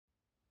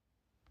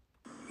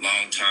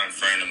longtime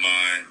friend of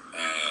mine.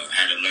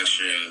 Had the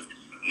luxury of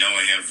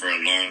knowing him for a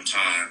long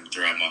time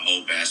throughout my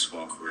whole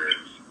basketball career.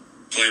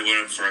 Played with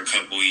him for a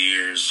couple of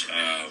years.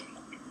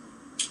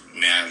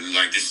 Man,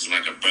 like this is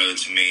like a brother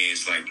to me.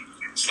 It's like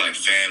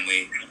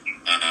family.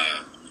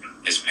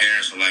 His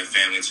parents are like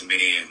family to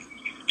me, and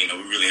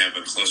we really have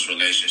a close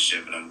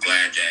relationship, and I'm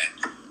glad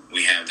that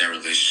we have that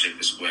relationship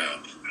as well.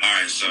 All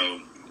right,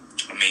 so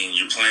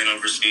you're playing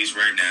overseas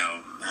right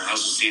now.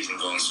 How's the season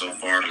going so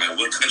far? Like,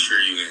 what country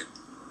are you in?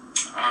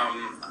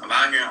 I'm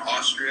out here in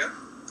Austria.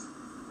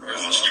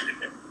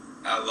 Austria.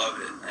 I love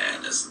it,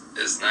 man.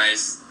 It's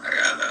nice. I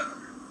got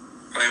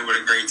playing with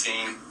a great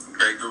team,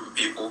 great group of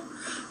people,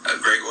 a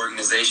great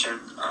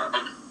organization.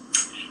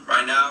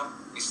 Right now,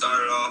 we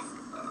started off.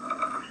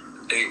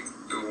 I think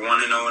we were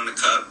 1-0 in the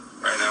cup.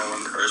 Right now,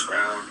 won the first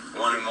round.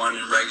 1-1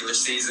 in regular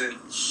season.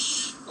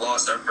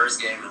 Lost our first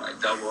game in like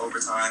double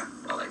overtime,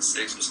 by like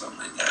 6 or something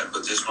like that.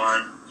 But just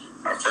won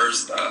our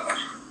first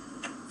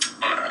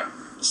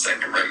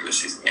second regular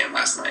season game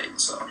last night.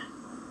 So,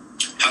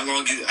 how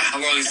long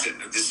is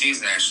the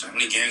season actually? How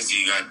many games do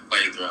you got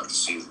played throughout the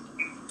season?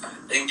 I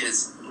think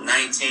it's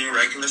 19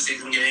 regular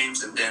season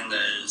games, and then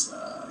there's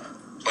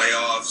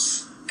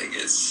playoffs. I think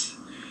it's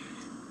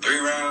 3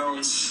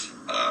 rounds.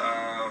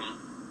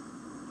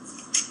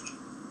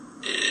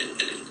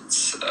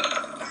 It's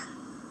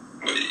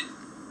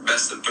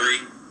best of 3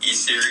 each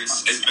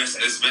series.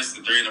 It's best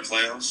of 3 in the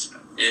playoffs.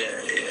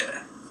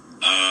 Yeah.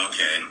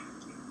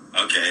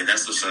 Okay,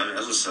 that's what's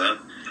up.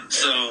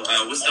 So,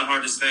 what's the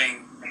hardest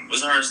thing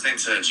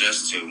to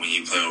adjust to when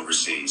you play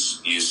overseas?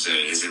 Is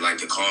it like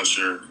the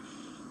culture,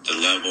 the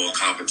level of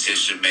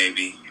competition,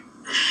 maybe?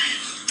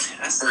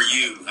 For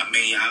you, I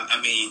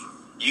mean,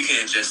 you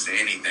can adjust to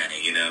anything.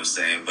 You know what I'm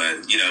saying?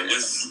 But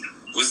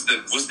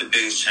what's the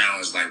biggest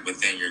challenge like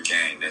within your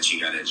game that you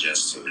got to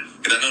adjust to?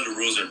 Because I know the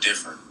rules are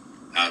different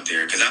out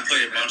there. Because I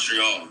played in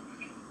Montreal,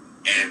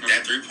 and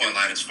that 3-point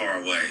line is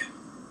far away.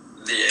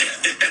 Yeah.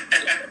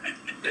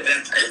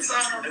 It's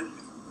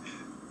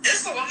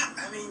a lot.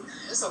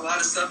 It's a lot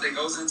of stuff that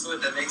goes into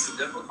it that makes it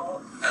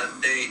difficult. I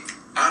think,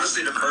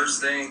 honestly, the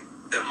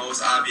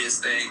most obvious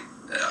thing,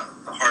 the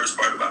hardest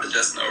part about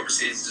adjusting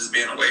overseas is just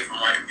being away from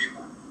white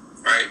people,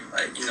 right?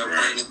 Like,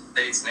 playing in the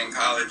States and in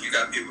college, you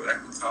got people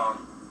that can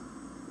come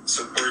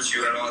support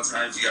you at all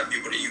times. You got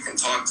people that you can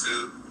talk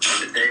to on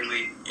the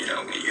daily,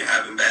 when you're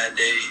having bad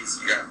days.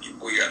 You got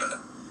people, you got a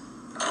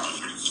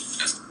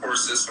support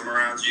system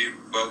around you.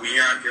 But when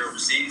you're out here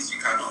overseas,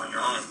 you're kind of on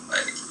your own.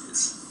 Like,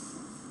 it's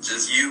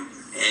just you,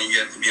 and you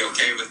have to be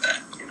okay with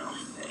that,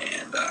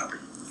 And I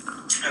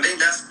think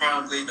that's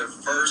probably the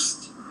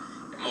first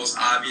and most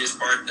obvious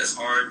part that's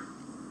hard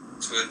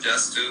to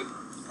adjust to.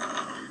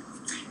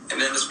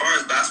 And then as far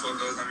as basketball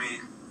goes,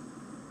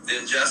 the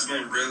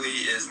adjustment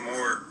really is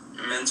more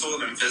mental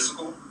than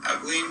physical, I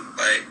believe.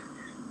 Like,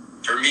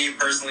 for me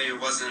personally, it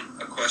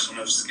wasn't a question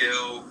of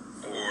skill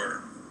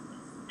or,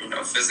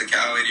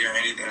 physicality or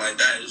anything like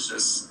that. It's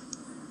just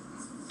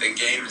the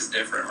game is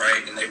different,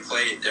 right? And they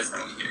play it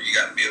differently here. You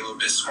got to be a little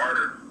bit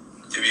smarter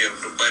to be able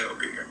to play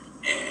over here.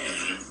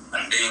 And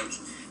I think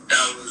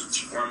that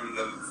was one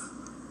of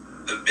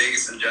the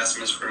biggest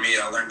adjustments for me.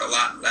 I learned a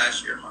lot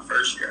last year, my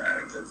first year. I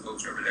had a good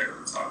coach over there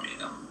who taught me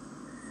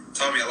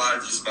a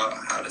lot just about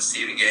how to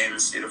see the game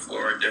and see the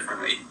floor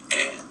differently.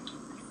 And,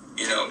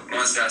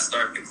 once that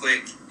started to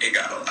click, it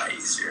got a lot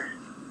easier,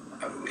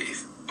 I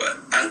believe. But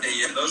I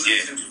think, those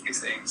are the 2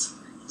 biggest things.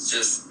 It's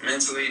just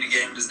mentally, the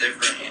game is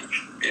different, and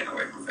being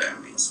away from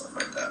family and stuff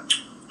like that.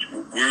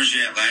 Where was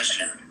you at last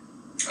year?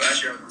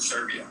 Last year I was in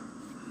Serbia.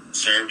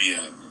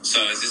 Serbia.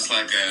 So is this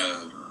like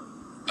a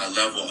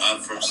level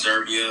up from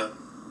Serbia?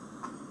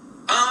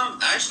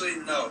 Actually,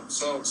 no.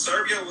 So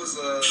Serbia was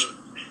I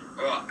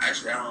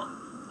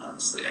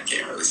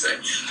can't really say.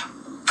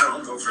 I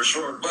don't know for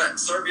sure. But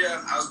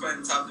Serbia, I was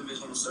playing the top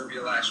division of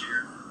Serbia last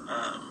year,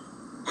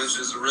 which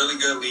is a really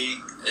good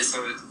league.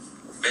 So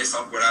based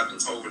off what I've been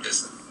told,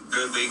 it's a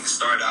good league to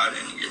start out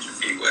and get your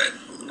feet wet,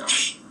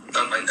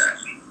 stuff like that.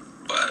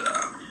 But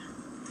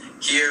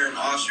here in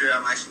Austria,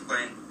 I'm actually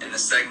playing in the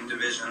second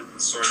division,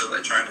 sort of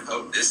like trying to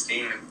help this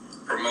team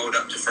promote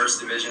up to first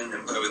division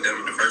and play with them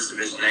in the first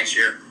division next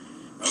year.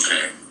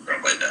 Okay.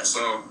 Stuff like that.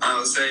 So I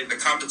would say the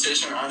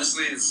competition,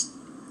 honestly, is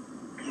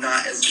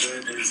not as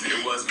good as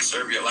it was in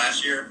Serbia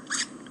last year.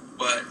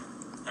 But,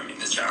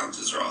 the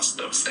challenges are all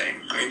still the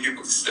same.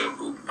 People can still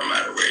hoop no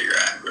matter where you're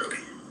at, really.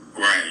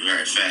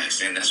 Right,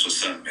 facts. And that's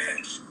what's up,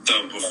 man.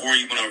 So before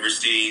you went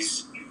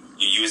overseas,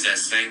 you was at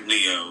St.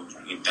 Leo,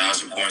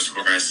 1,000-point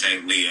scorer at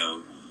St.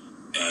 Leo.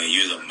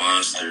 You was a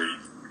monster,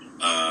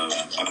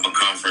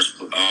 all-conference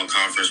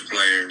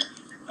player.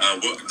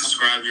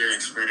 Describe your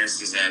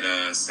experiences at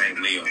St.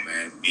 Leo,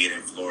 man, being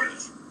in Florida.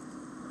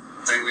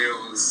 St.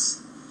 Leo was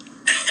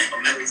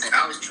amazing.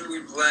 I was truly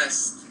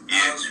blessed.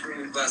 I was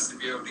truly blessed to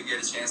be able to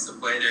get a chance to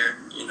play there,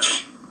 and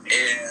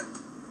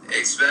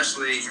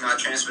especially, I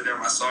transferred there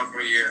my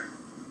sophomore year.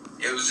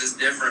 It was just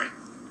different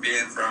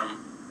being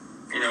from,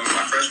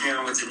 my freshman year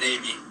I went to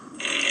Navy,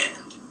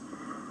 and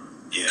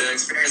the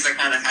experience I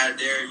kind of had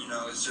there,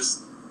 it's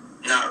just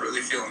not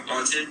really feeling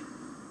wanted.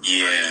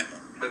 Yeah.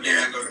 But then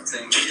I go to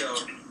St. Leo,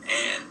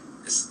 and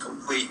it's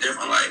complete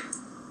different. Like,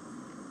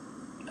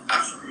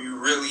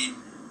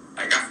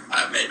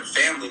 I made a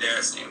family there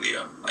at St.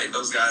 Leo. Like,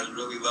 those guys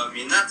really love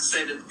me. Not to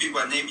say that the people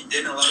at Navy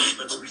didn't love me,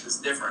 but it was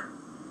just different.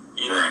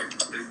 You know, it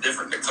was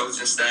different. The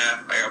coaching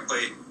staff. Like, I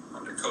played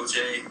under Coach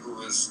A, who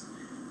was,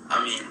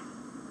 I mean,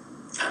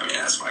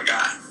 that's my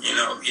guy. You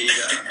know,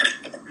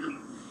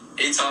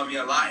 he taught me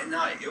a lot. And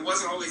it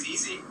wasn't always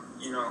easy.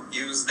 You know,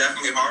 he was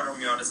definitely hard on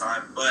me all the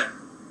time. But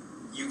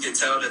you could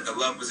tell that the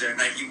love was there.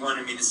 And he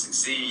wanted me to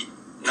succeed,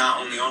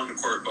 not only on the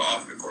court, but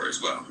off the court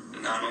as well.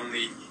 And not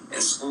only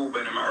in school,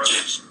 but in my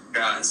relationship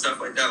and stuff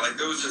like that. Like,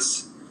 there was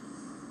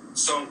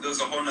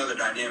a whole nother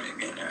dynamic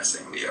being there at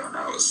St. Leo. And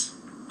that was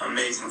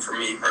amazing for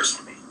me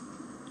personally.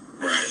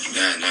 Right.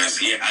 Nice.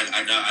 Yeah,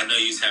 I know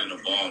you was having a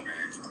ball,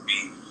 man.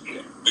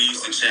 We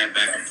used to chat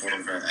back and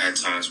forth at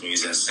times when you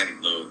was at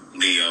St.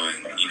 Leo,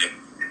 and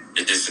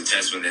it's a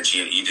testament that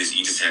you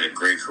just had a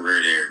great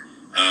career there.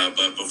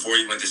 But before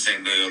you went to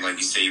St. Leo, like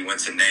you said, you went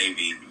to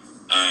Navy.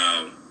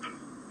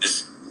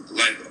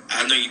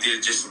 I know you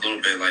did just a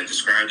little bit. Like,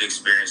 describe the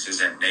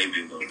experiences at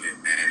Navy a little bit,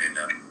 man. And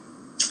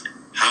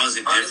how is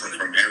it different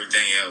from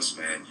everything else,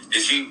 man?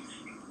 Did you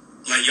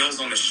y'all was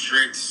on a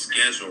strict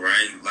schedule,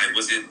 right? Like,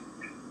 was it?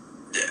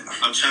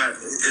 I'm trying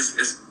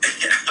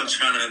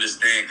to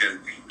understand, because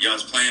y'all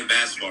was playing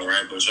basketball,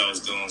 right? But y'all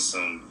was doing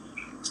some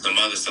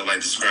other stuff.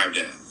 Like, describe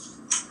that.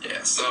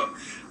 Yeah, so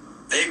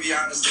Navy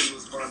honestly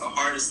was one of the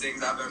hardest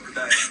things I've ever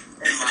done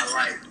in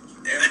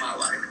my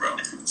life, bro.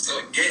 So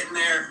getting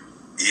there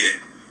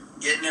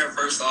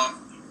first off,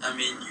 I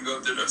mean, you go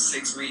through the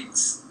 6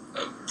 weeks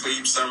of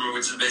plebe summer,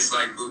 which is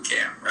basically like boot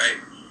camp, right?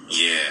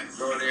 Yeah. You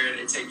go there,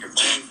 they take your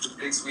phone for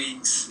 6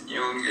 weeks. You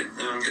don't get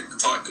to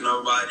talk to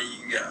nobody.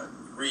 You gotta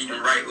read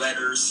and write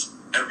letters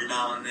every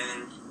now and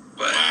then.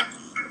 But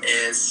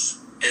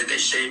they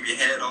shave your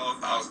head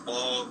off. I was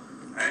bald.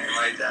 I didn't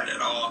like that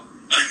at all.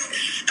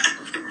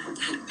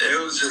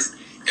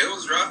 It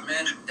was rough,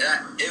 man.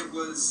 It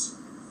was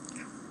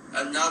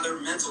another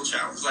mental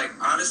challenge. Like,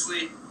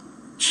 honestly,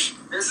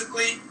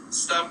 physically,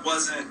 stuff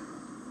wasn't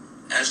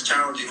as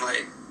challenging.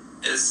 Like,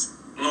 it's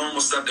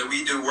normal stuff that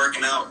we do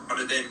working out on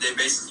a day-to-day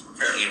basis to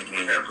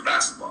prepare for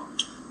basketball.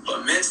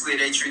 But mentally,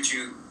 they treat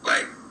you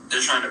like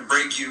they're trying to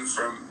break you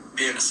from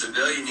being a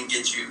civilian and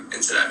get you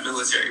into that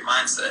military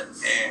mindset.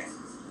 And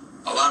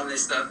a lot of the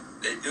stuff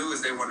they do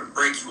is they want to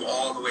break you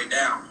all the way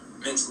down,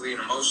 mentally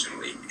and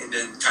emotionally, and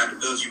then kind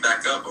of build you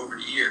back up over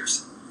the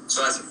years.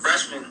 So as a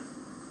freshman,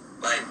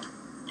 like,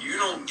 you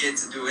don't get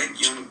to do it.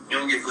 You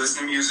don't get to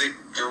listen to music.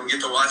 You don't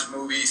get to watch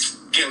movies.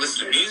 You can't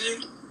listen to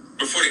music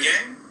before the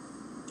game?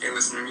 Can't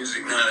listen to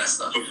music, none of that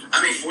stuff.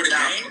 I mean, before the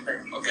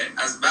game? Okay,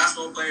 as a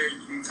basketball player,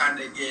 you kind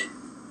of get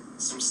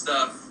some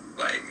stuff,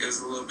 like, it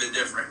was a little bit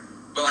different.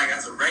 But, like,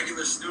 as a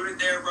regular student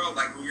there, bro,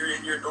 like, when you're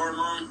in your dorm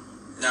room,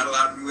 not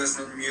allowed to be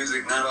listening to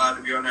music, not allowed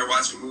to be on there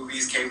watching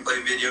movies, can't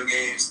play video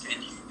games,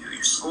 and you do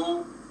your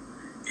school,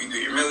 you do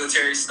your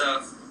military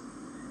stuff,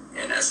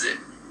 and that's it.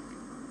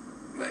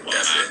 Like,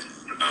 that's it.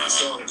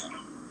 So,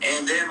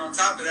 and then on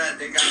top of that,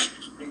 they got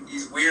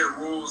these weird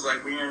rules,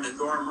 like, when you're in the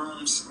dorm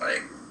rooms,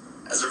 like,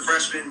 as a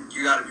freshman,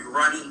 you got to be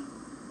running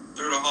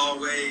through the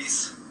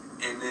hallways,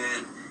 and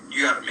then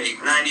you got to make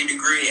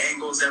 90-degree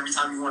angles every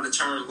time you want to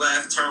turn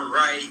left, turn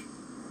right.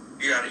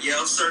 You got to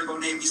yell, "Sir, go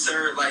Navy,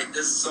 sir." Like,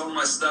 there's so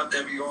much stuff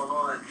that be going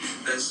on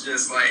that's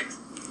just, like,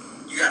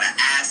 you got to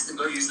ask to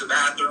go use the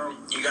bathroom.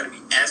 You got to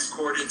be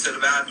escorted to the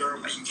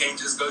bathroom. Like, you can't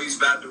just go use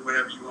the bathroom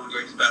whenever you want to go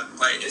use the bathroom.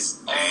 Like,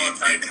 it's all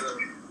types of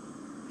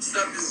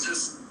stuff that's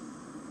just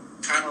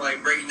kind of,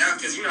 like, breaking down.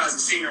 Because, you know, as a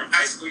senior in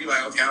high school, you're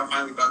like, okay, I'm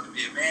finally about to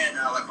be a man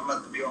now. Like, I'm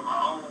about to be on my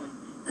own.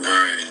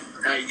 Right.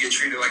 Now you get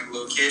treated like a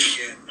little kid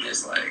again. And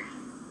it's like,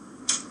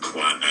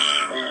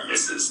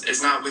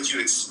 it's not what you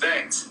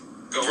expect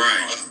going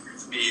on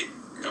to be,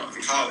 you know,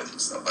 in college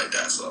and stuff like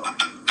that. So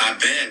I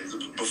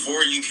bet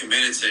before you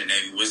committed to the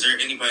Navy, was there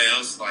anybody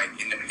else, like,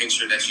 in the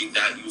picture that you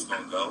thought you was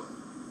going to go?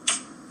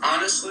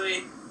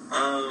 Honestly,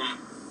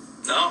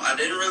 no, I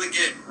didn't really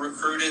get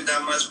recruited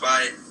that much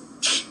by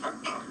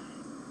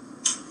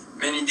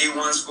many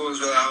D1 schools.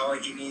 Were like, oh,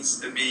 he needs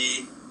to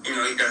be, you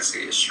know, he got to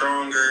get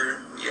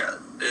stronger. Yeah,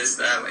 this,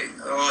 that, like,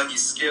 oh,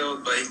 he's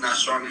skilled, but he's not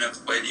strong enough to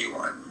play D1.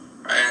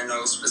 Right? I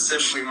know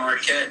specifically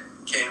Marquette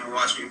came and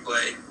watched me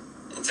play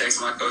and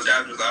texted my coach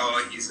after, like,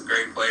 oh, he's a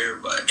great player,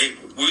 but...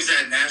 Was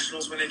that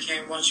Nationals when they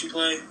came and watched you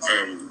play?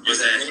 Or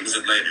was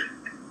it later?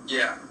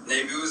 Yeah,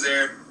 Navy was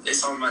there. They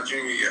saw me my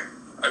junior year.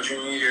 Our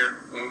junior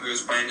year, when we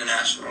was playing the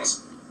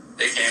Nationals,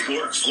 they came.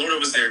 Florida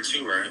was there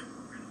too, right?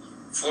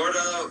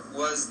 Florida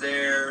was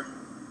there...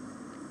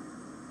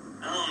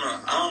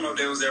 I don't know if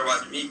they was there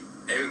watching me.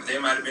 They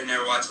might have been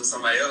there watching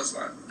somebody else.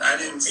 I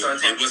didn't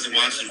start talking... It wasn't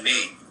watching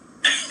me.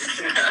 I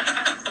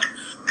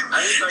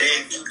didn't start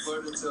talking to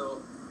Florida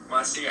until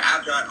my senior,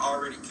 after I'd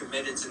already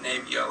committed to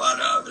Navy. A lot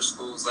of other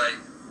schools like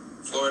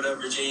Florida,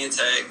 Virginia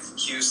Tech,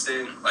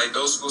 Houston, like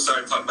those schools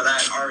started talking, but I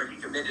had already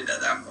committed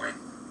at that point.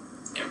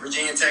 And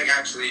Virginia Tech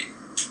actually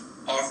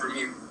offered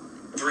me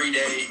 3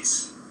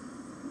 days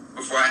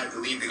before I had to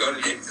leave to go to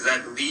Navy, because I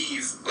had to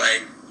leave,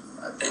 like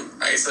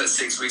I said,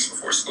 6 weeks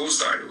before school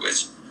started,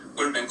 which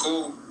would have been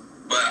cool.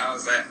 But I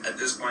was like, at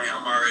this point,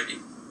 I'm already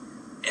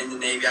in the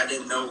Navy. I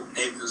didn't know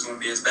Navy was going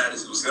to be as bad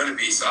as it was going to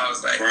be. So I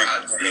was like,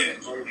 I'll go to the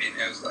Navy.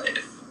 And it was like,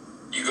 if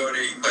you go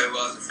there, you play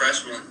well as a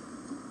freshman,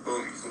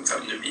 boom, you can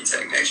come to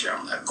VTech next year.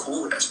 I'm like,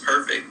 cool, that's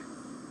perfect.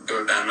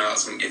 Go down there, I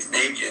was going to get to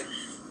Navy, and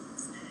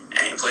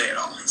I ain't play at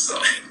all.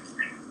 So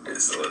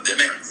it's a little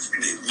different.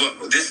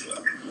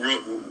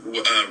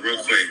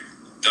 Real quick,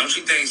 don't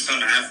you think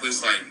some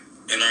athletes, like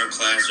in our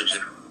class or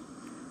just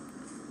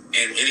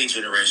in any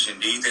generation,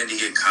 do you think they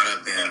get caught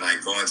up in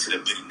like going to the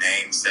big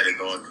name instead of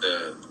going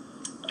to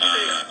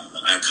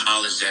a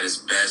college that is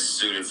best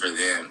suited for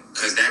them?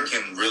 Because that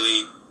can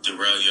really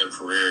derail your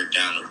career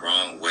down the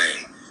wrong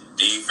way.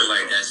 Do you feel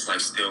like that's like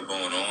still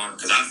going on?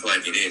 Because I feel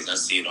like it is. I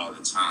see it all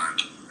the time.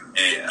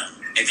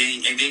 And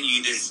then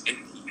you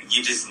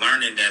just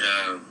learning that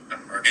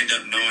or end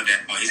up knowing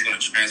that he's going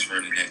to transfer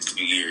in the next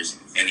 2 years,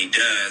 and he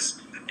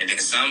does. And then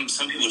some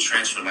people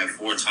transfer like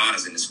 4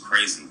 times, and it's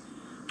crazy.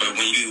 But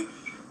when you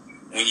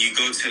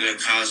go to the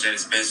college that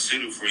is best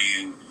suited for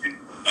you,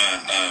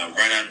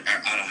 right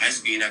out of high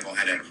school, you're not gonna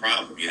have that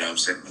problem. You know what I'm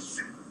saying?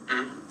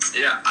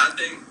 Mm-hmm. Yeah, I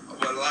think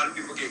what a lot of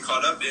people get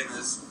caught up in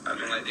is,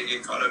 they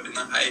get caught up in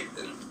the hype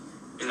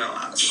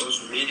and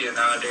social media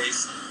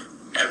nowadays.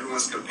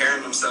 Everyone's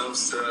comparing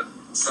themselves to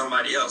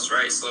somebody else,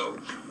 right? So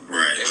they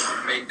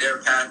want to make their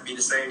path be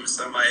the same as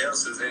somebody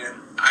else's, and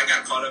I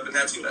got caught up in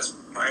that too. That's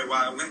probably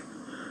why I went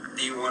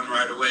D1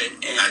 right away.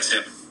 And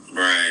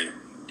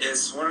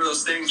it's one of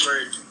those things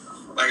where,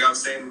 like I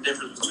was saying, the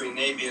difference between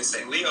Navy and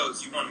St. Leo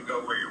is you want to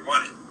go where you're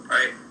wanted,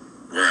 right?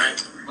 Right.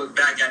 Look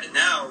back at it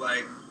now,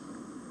 like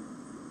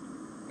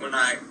when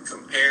I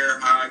compare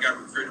how I got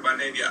recruited by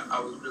Navy, I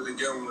was really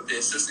dealing with the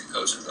assistant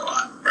coaches a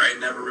lot, right?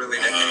 Never really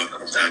the head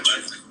coach that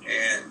much.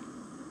 And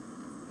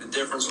the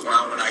difference when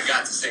I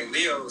got to St.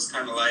 Leo was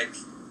kind of like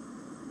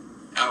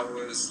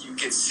you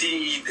could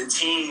see the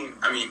team.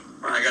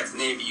 When I got to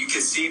Navy, you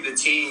could see the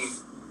team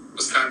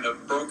was kind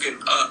of broken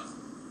up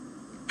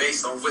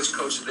based on which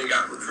coaches they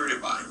got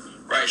recruited by,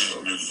 right?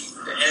 So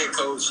the head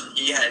coach,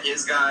 he had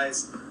his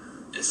guys,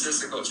 the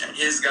assistant coach had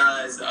his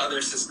guys, the other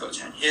assistant coach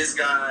had his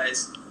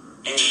guys,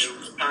 and it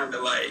was kind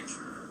of like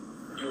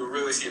you would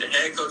really see the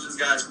head coach's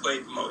guys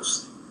played the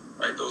most,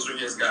 right? Those were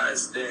his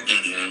guys. Then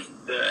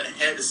the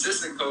head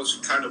assistant coach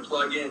would kind of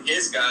plug in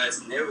his guys,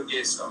 and they would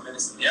get some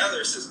minutes, and the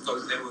other assistant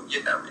coaches, they wouldn't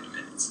get that many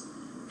minutes.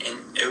 And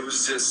it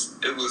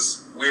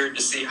was weird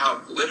to see how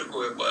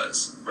political it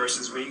was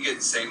versus when you get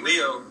to St.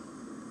 Leo,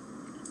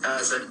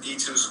 as at a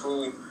D2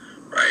 school,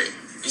 right?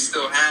 We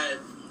still had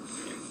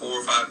 4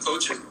 or 5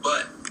 coaches,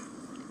 but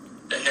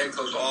the head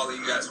coach, all of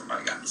you guys are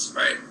my guys,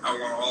 right? I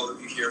want all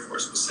of you here for a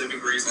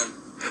specific reason,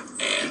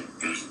 and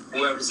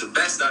whoever's the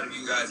best out of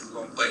you guys is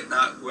going to play.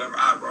 Not whoever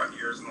I brought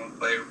here is going to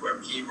play, or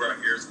whoever he brought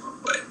here is going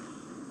to play.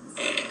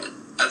 And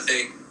I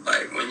think,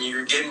 like, when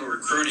you're getting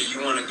recruited,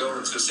 you want to go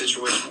into a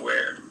situation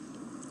where,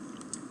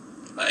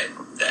 like,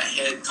 the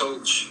head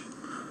coach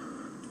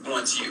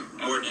wants you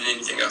more than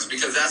anything else,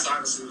 because that's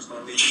honestly what's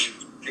going to lead you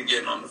to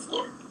getting on the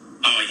floor.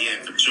 Oh,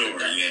 yeah, for sure.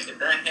 If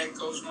that head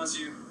coach wants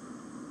you,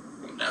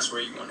 that's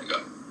where you want to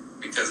go.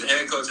 Because the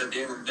head coach, at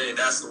the end of the day,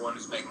 that's the one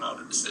who's making all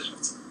the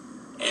decisions.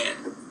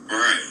 And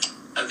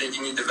I think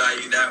you need to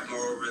value that more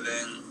over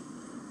than,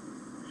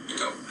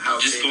 how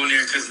just going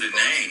there because of the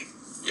name.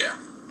 Yeah.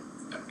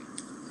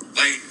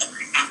 Like,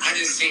 I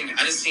just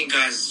seen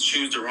guys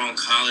choose the wrong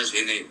college,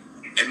 and it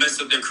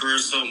messed up their career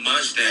so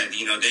much that,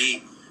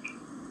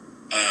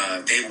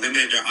 they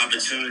limited their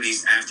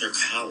opportunities after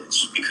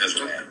college because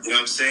of that. You know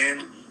what I'm saying?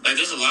 Like,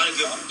 there's a lot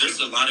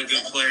of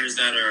good players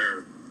that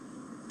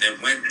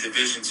went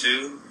Division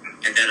II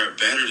and that are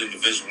better than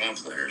Division I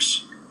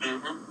players.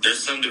 Mm-hmm.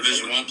 There's some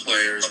Division I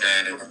players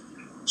that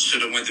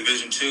should have went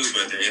Division II,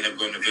 but they end up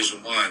going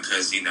Division I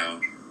because they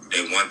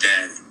want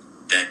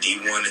that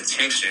D1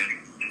 attention.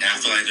 And I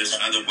feel like there's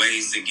other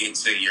ways to get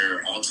to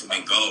your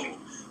ultimate goal.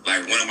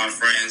 Like, one of my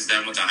friends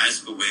that I went to high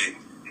school with,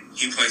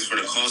 he plays for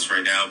the Colts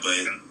right now, but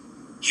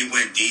he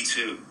went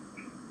D2.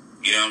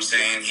 You know what I'm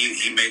saying?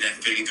 He made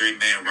that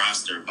 53-man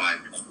roster by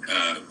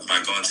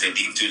going to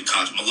D2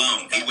 college.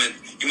 Malone, he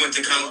went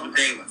to college with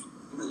Dayton.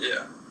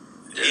 Yeah,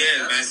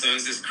 man. So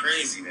it's just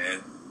crazy,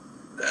 man.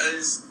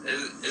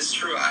 It's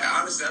true.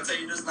 I'll tell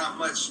you, there's not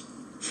much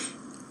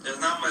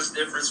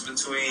difference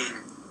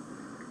between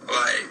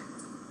like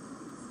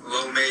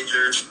low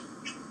major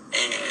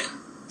and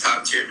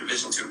top tier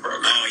Division II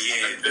programs. Oh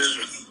yeah, like,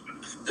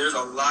 there's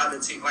a lot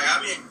of teams. Like,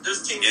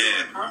 there's teams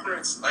in the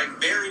conference. Like,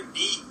 Barry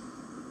beat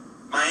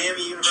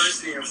Miami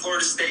University and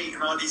Florida State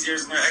in all these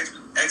years in their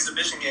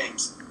exhibition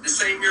games. The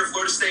same year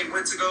Florida State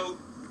went to go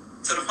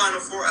to the Final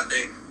Four, I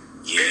think.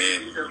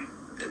 Yeah.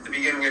 At the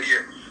beginning of the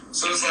year.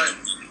 So it's like,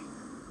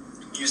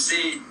 you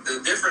see the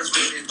difference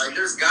with it. Like,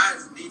 there's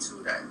guys in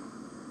D2 that,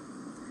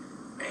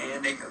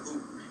 man, they can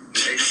hoop.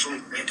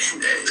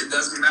 It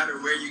doesn't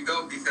matter where you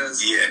go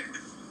because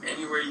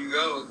anywhere you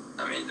go,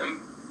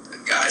 them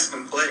guys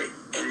can play.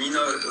 And,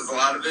 a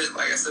lot of it,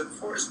 like I said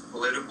before, is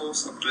political.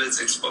 Some of it's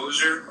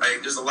exposure.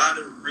 Like, there's a lot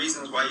of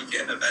reasons why you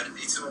can end up at a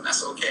D2, and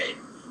that's okay.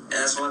 And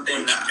that's one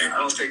thing that I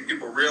don't think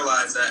people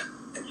realize, that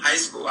in high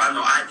school, I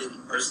know I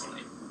didn't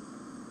personally,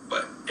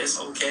 but it's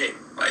okay.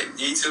 Like,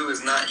 D2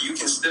 is not, you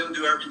can still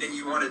do everything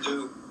you want to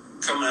do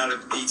coming out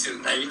of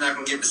D2. Now, you're not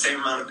going to get the same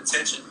amount of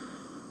attention,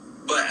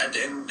 but at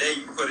the end of the day,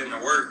 you put in the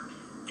work,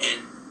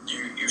 and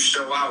you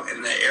show out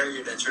in the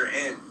area that you're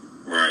in.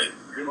 Right.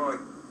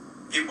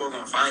 People are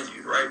going to find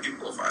you. The right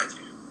people will find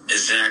you.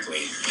 Exactly.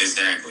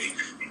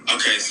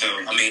 Okay, so,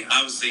 I mean,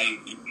 obviously,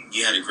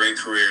 you had a great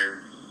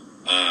career.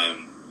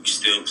 You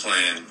still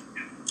playing.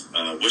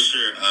 What's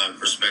your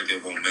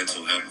perspective on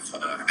mental health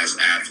as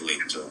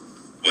athletes?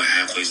 What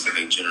athletes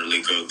think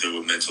generally go through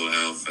with mental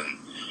health, and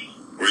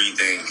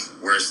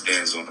where it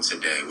stands on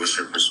today? What's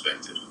your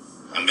perspective?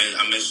 I'm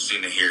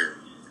interested to hear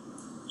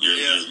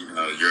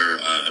your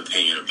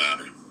opinion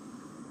about it.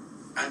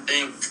 I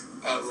think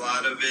a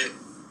lot of it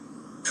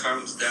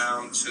comes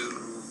down to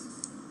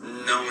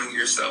knowing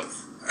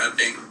yourself. I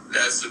think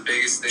that's the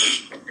biggest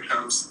thing when it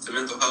comes to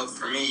mental health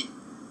for me.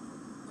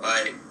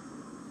 Like,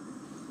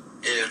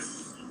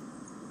 if,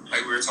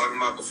 like we were talking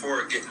about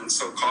before, getting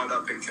so caught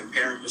up in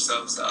comparing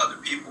yourselves to other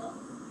people,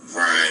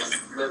 right?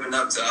 Living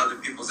up to other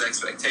people's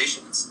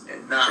expectations,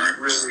 and not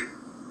really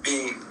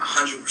being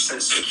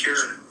 100%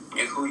 secure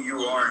in who you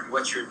are and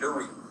what you're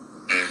doing.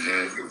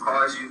 Mm-hmm. It can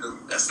cause you to,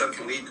 that stuff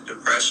can lead to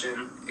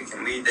depression, it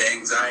can lead to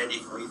anxiety,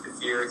 it can lead to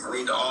fear, it can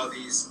lead to all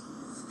these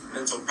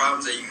mental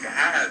problems that you can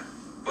have.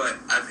 But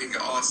I think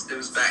it all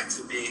stems back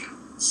to being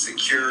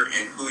secure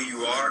in who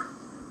you are,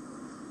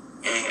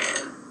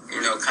 and,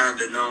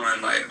 kind of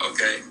knowing, like,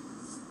 okay,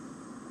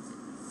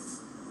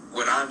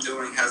 what I'm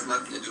doing has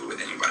nothing to do with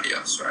anybody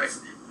else, right?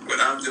 What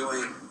I'm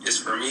doing is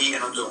for me,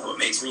 and I'm doing what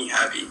makes me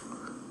happy.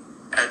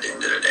 At the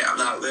end of the day, I'm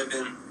not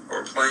living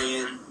or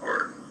playing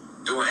or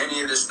doing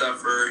any of this stuff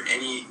for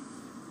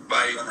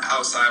anybody on the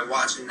outside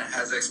watching that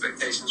has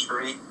expectations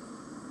for me.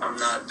 I'm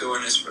not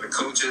doing this for the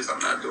coaches. I'm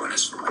not doing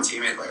this for my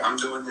teammates. Like, I'm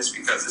doing this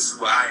because this is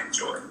what I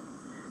enjoy,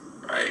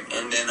 right?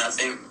 And then I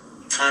think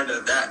kind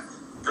of that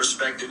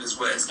perspective is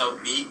what has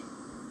helped me.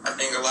 I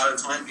think a lot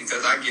of times,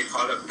 because I get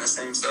caught up in the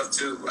same stuff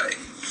too, like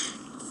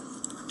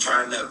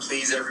trying to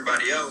please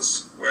everybody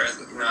else, whereas,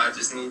 I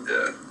just need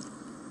to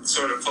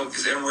sort of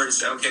focus inward and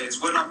say, okay,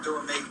 it's what I'm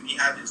doing making me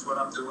happy. It's what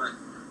I'm doing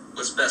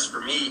what's best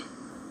for me.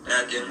 And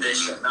at the end of the day,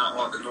 shutting out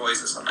all the noise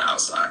that's on the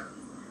outside.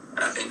 And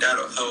I think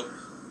that'll help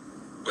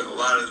with a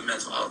lot of the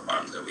mental health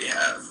problems that we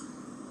have,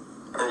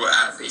 or what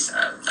athletes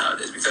have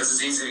nowadays, because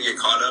it's easy to get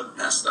caught up in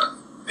that stuff.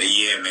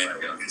 Yeah, man.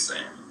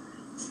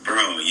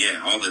 Bro,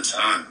 yeah, all the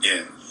time,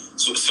 yeah.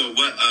 So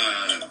what,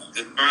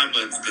 describe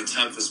the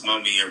toughest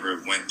moment you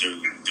ever went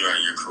through throughout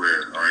your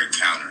career or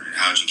encountered, and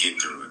how'd you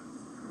get through it?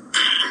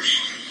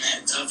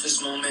 That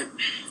toughest moment?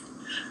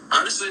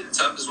 Honestly, the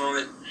toughest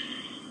moment...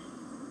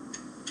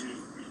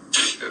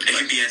 It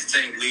could be at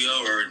St. Leo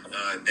or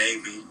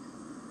Navy.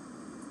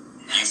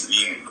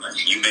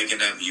 You making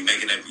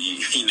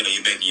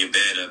your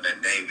bed up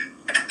at Navy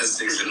at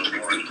 6 in the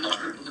morning.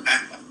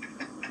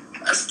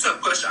 That's a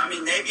tough question. I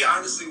mean, Navy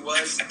honestly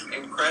was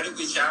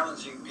incredibly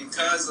challenging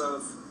because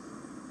of,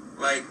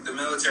 like, the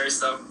military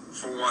stuff,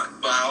 for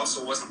one. But I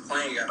also wasn't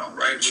playing at all,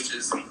 right? Which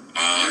is...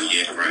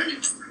 yeah,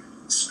 right.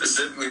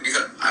 Specifically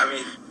because,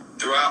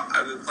 throughout,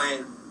 I've been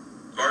playing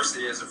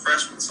varsity as a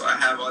freshman, so I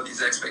have all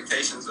these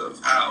expectations of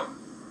how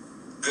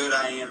good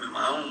I am in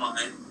my own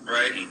mind,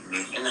 right?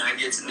 Mm-hmm. And then I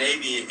get to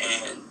Navy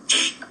and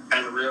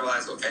kind of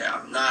realize, okay,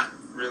 I'm not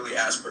really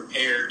as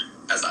prepared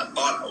as I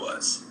thought I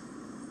was.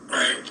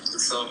 Right,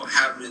 so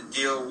having to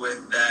deal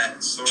with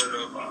that sort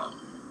of, I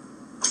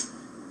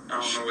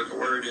don't know what the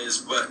word is,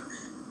 but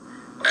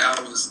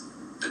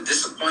the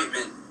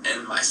disappointment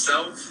in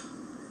myself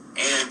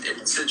and in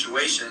the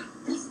situation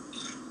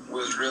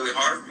was really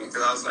hard for me,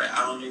 because I was like,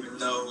 I don't even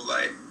know,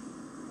 like,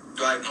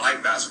 do I even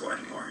like basketball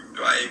anymore?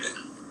 Do I even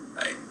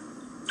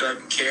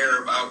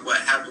care about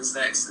what happens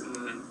next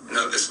in,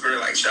 this career?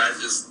 Like, should I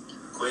just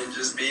quit and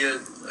just be a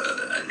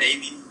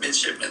Navy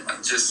midshipman?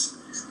 Like, just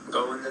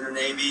go into the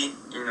Navy,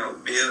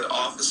 be an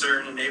officer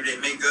in the Navy. They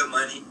make good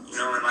money,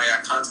 and like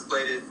I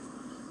contemplated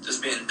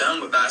just being done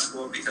with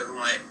basketball, because I'm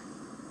like,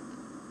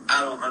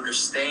 I don't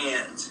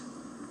understand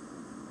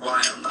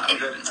why I'm not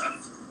good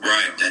enough.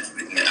 Right.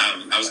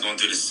 I was going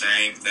through the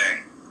same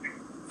thing.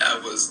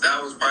 That was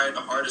probably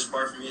the hardest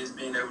part for me, is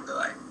being able to,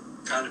 like,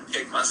 kind of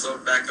pick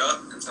myself back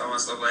up and tell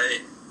myself, like,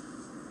 hey,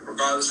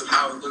 regardless of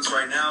how it looks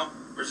right now,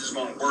 we're just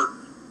going to work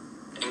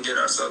and get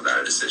ourselves out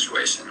of the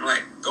situation.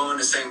 Like, going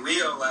to St.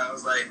 Leo, I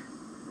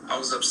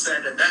was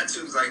upset at that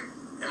too, because, like,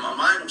 in my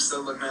mind, I'm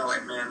still looking at,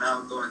 like, man, now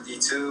I'm doing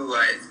D2,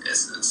 like,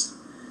 this is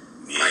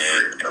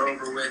my career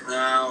over with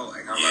now.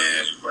 Like, I'm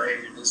about to play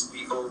this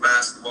week-old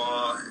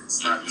basketball.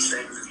 It's not the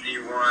same as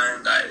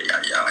D1.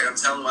 Like, I'm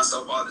telling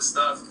myself all this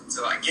stuff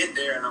until I get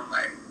there, and I'm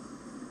like,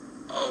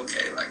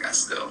 okay, like, I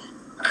still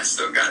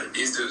got it.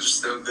 These dudes are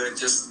still good,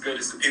 just as good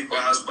as the people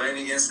I was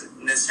playing against,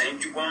 and the same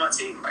people on my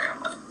team. Like,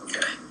 I'm like,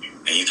 okay.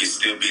 And you can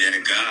still be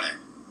that guy.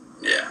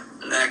 Yeah,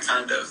 and that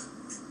kind of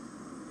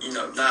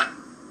not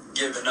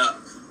giving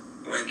up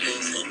when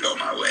things didn't go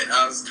my way.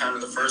 That was kind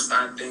of the first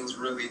time things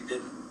really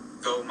didn't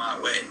go my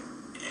way.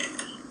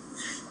 And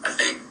I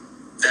think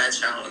that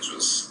challenge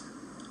was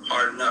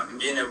hard enough. And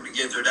being able to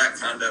get through that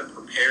kind of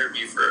prepared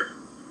me for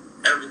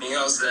everything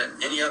else, that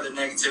any other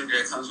negativity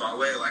that comes my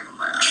way, like, I'm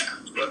like, all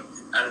right, look,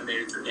 I done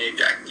made it through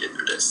Navy, I can get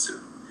through this too.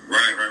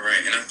 Right.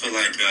 And I feel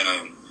like,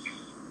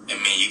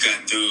 you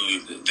got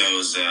through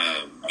those,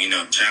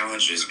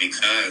 challenges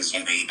because,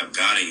 you have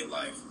God in your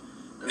life.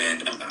 And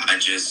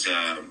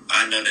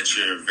I know that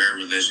you're a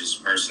very religious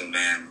person,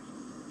 man.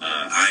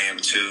 I am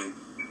too.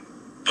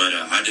 But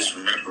I just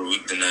remember we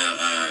was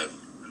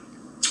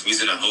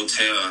in a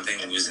hotel. I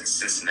think it was in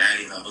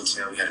Cincinnati, in a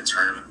hotel. We had a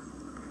tournament.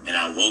 And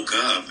I woke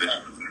up, and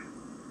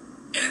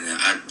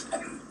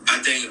I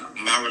think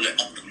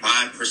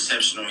my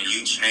perception on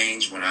you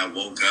changed when I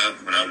woke up.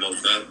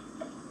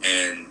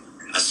 And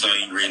I saw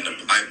you reading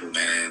the Bible,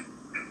 man,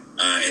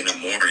 in the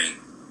morning.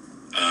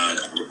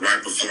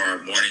 Right before our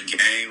morning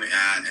game, and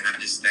I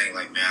just think,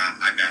 like, man,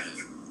 I gotta,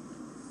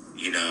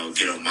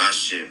 get on my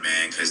shit,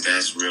 man, because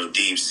that's real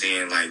deep.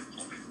 Seeing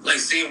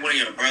seeing one of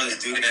your brothers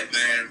do that,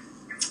 man.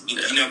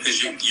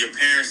 Because your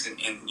parents and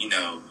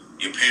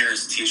your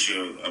parents teach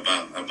you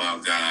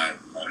about God.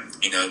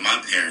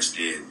 My parents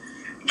did,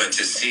 but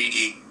to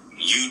see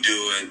you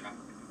do it,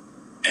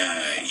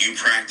 you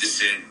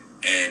practice it,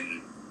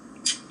 and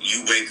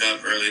you wake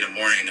up early in the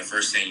morning, and the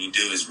first thing you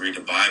do is read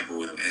the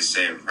Bible and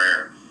say a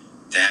prayer.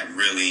 That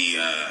really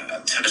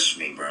touched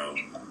me, bro.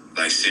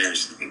 Like,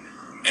 seriously.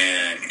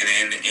 And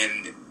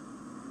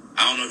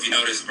I don't know if you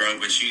know this, bro,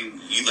 but you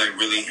like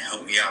really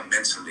helped me out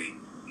mentally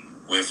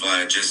with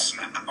just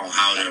on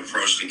how to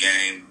approach the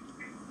game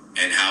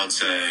and how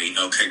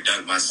to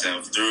conduct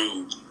myself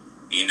through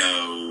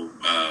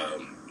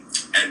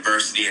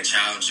adversity and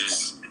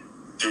challenges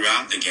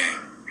throughout the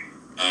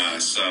game.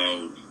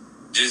 So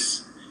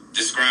just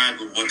describe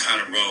what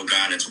kind of role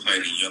God has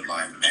played in your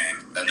life,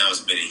 man. I know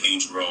it's been a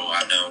huge role.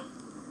 I know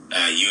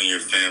you and your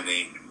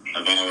family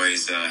have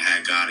always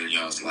had God in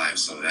y'all's life,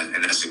 so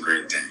that's a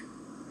great thing.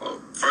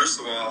 Well, first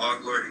of all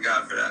glory to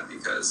God for that,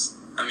 because,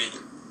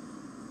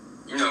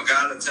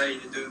 God will tell you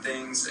to do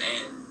things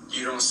and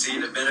you don't see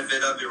the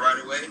benefit of it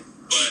right away,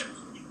 but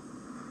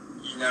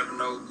you never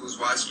know who's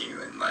watching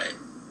you. And, like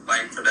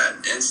for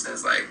that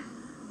instance, I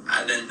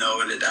didn't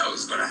know that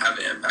was going to have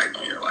an impact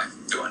on your life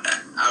doing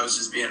that. I was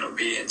just being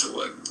obedient to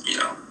what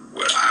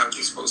I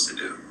was supposed to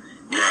do.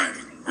 Right.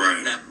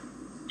 Now,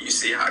 you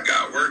see how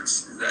God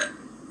works, is that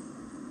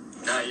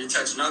now you're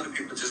touching other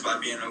people just by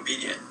being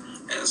obedient.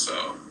 And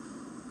so,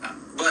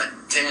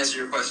 but to answer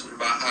your question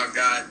about how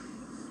God,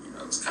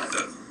 has kind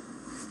of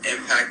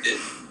impacted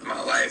my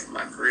life,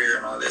 my career,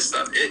 and all this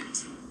stuff,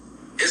 it's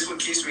what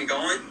keeps me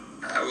going.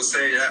 I would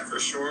say that for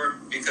sure,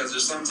 because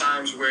there's some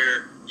times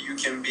where you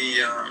can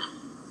be,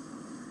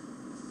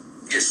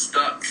 get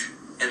stuck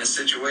in a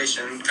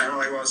situation, kind of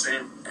like what I was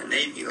saying in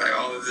Navy, like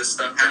all of this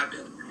stuff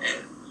happened,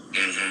 and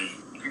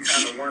you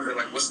kind of wonder,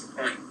 what's the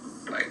point?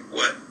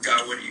 What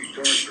are you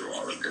doing through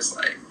all of this?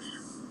 Right.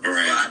 But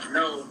I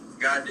know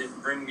God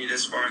didn't bring me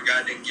this far, and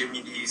God didn't give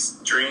me these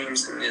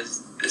dreams and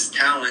this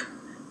talent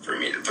for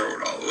me to throw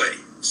it all away.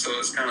 So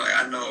it's kind of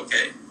I know,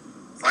 okay,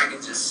 if I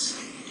can just,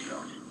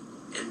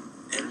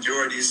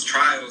 endure these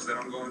trials that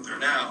I'm going through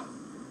now,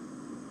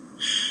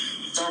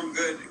 something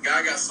good,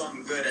 God got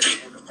something good at the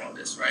end of all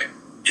this, right?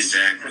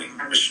 Exactly.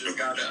 And I just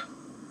gotta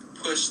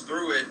push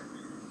through it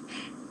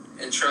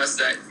and trust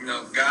that,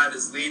 God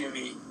is leading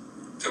me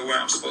to where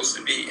I'm supposed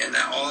to be, and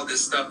that all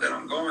this stuff that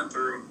I'm going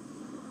through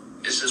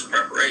is just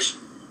preparation.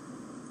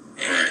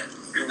 And,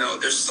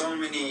 there's so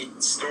many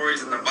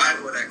stories in the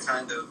Bible that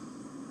kind of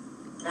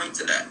point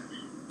to that,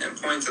 and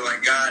point to,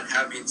 God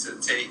having to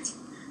take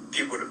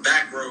people to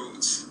back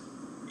roads,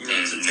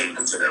 to take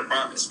them to their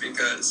promise,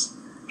 because,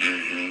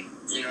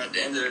 at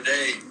the end of the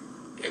day,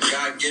 if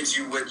God gives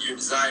you what you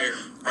desire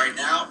right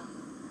now,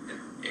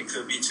 it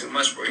could be too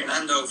much for you. And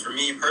I know for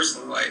me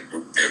personally,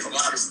 there's a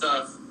lot of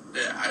stuff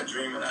that I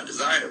dream and I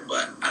desire,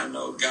 but I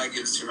know God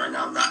gives it to me right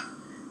now. I'm not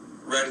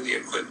readily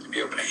equipped to be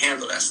able to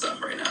handle that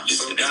stuff right now.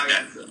 So God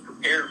has to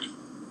prepare me.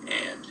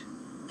 And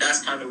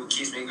that's kind of what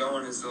keeps me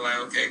going, is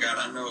okay, God,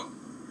 I know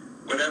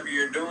whatever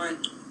you're doing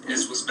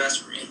is what's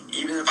best for me.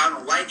 Even if I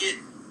don't like it,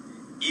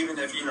 even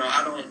if,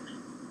 I don't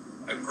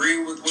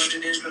agree with what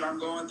it is that I'm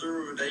going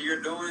through or that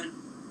you're doing,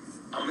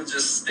 I'm going to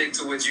just stick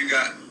to what you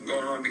got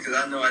going on, because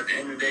I know at the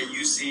end of the day,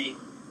 you see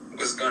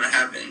what's going to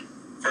happen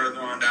further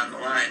on down the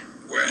line.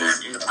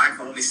 Whereas, I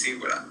can only see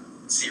what I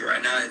see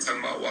right now. They're talking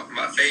about walking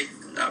by faith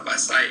and not by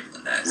sight.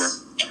 And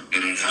that's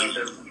kind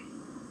of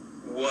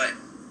what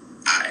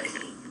I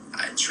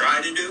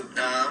try to do.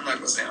 Now, I'm not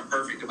going to say I'm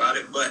perfect about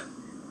it, but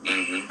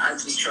I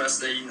just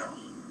trust that,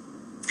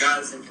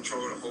 God is in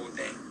control of the whole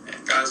thing.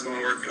 And God's going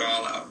to work it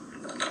all out.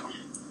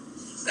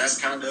 That's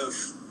kind of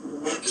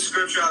the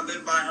scripture I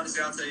live by.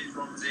 Honestly, I'll tell you,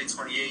 Romans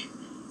 8:28.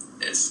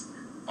 It's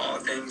all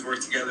things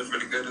work together for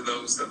the good of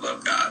those that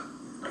love God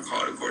and are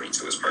called according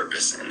to his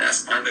purpose. And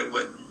that's kind of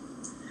what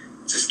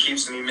just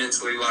keeps me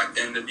mentally locked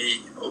in to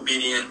be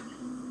obedient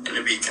and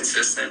to be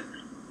consistent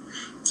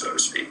so to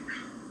speak.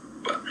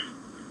 But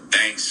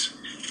thanks,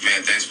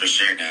 man. Thanks for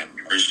sharing that.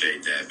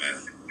 Appreciate that,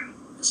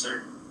 man. yes,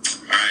 sir.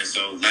 All right,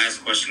 so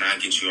last question. I'll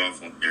get you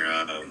off on here.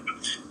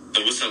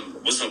 So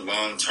what's a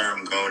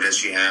long-term goal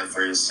that you have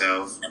for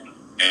yourself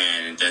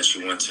and that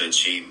you want to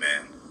achieve,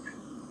 man?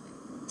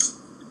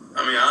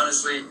 I mean,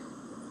 honestly,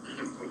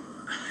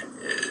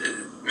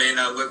 it may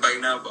not look like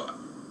now, but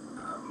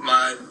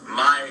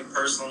my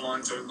personal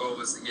long-term goal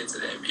was to get to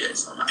the NBA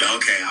somehow.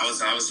 Okay, I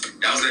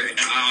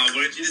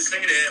wanted you to say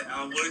that.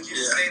 I wanted you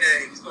to say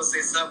that. You was gonna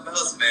say something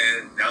else,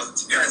 man. That was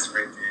a test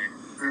right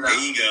there. There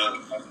you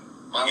go.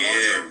 My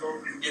long-term goal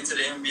is to get to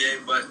the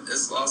NBA, but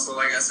it's also,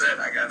 like I said,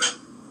 I gotta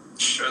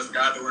trust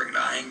God to work it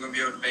out. I ain't gonna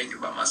be able to make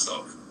it by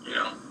myself. You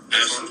know,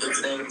 that's one of the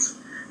things.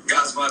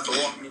 God's about to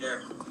walk me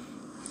there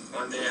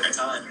one day at a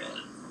time,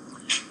 man.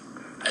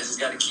 I just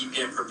got to keep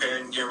getting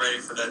prepared and getting ready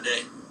for that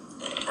day.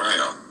 And, right. You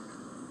know,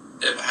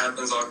 if it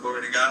happens, all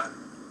glory to God.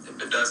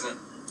 If it doesn't,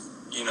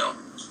 you know,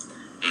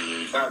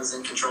 God is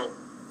in control.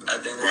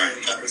 At the end of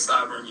the day, God is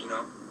sovereign, you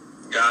know.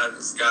 God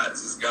is God.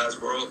 This is God's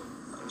world.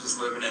 I'm just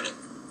living in it,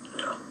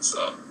 you know.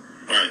 So,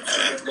 right. At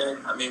the end of the day,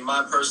 I mean,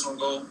 my personal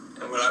goal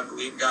and what I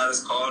believe God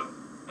has called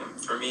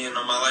for me and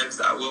on my life is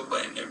that I will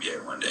play in the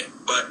NBA one day.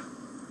 But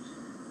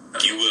I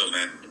mean, you will,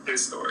 man.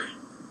 His story,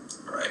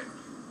 right?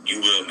 You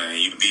will, man.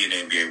 You'll be in the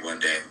NBA one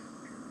day.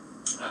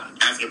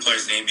 Half the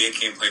players in the NBA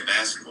can't play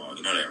basketball.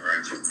 You know that,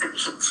 right?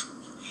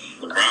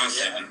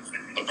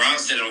 LeBron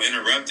said on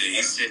Interrupted,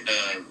 he said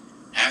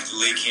half the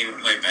league can't even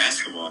play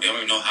basketball. They don't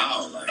even know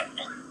how. Like,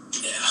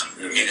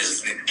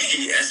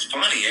 that's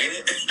funny, ain't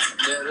it?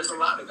 Yeah, there's a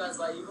lot of guys,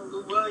 like even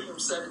Lou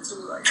Williams said it too.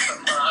 Like,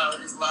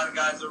 there's a lot of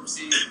guys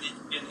overseas that need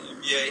to be in the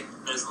NBA.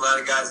 There's a lot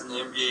of guys in the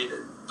NBA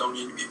that don't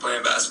need to be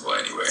playing basketball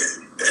anywhere.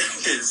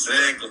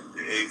 Exactly,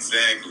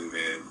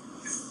 man.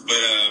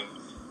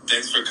 But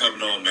thanks for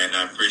coming on, man.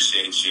 I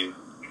appreciate you.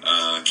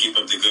 Keep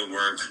up the good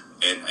work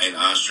in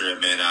Austria,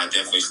 man. I'll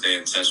definitely stay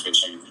in touch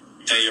with you.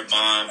 Tell your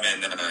mom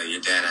and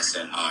your dad I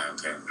said hi,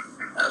 okay?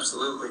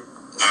 Absolutely.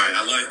 All right,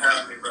 I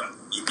love you, bro.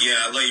 Yeah,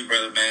 I love you,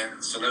 brother,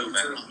 man. Salute,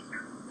 man.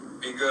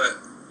 Be good.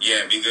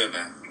 Yeah, be good,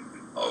 man.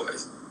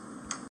 Always.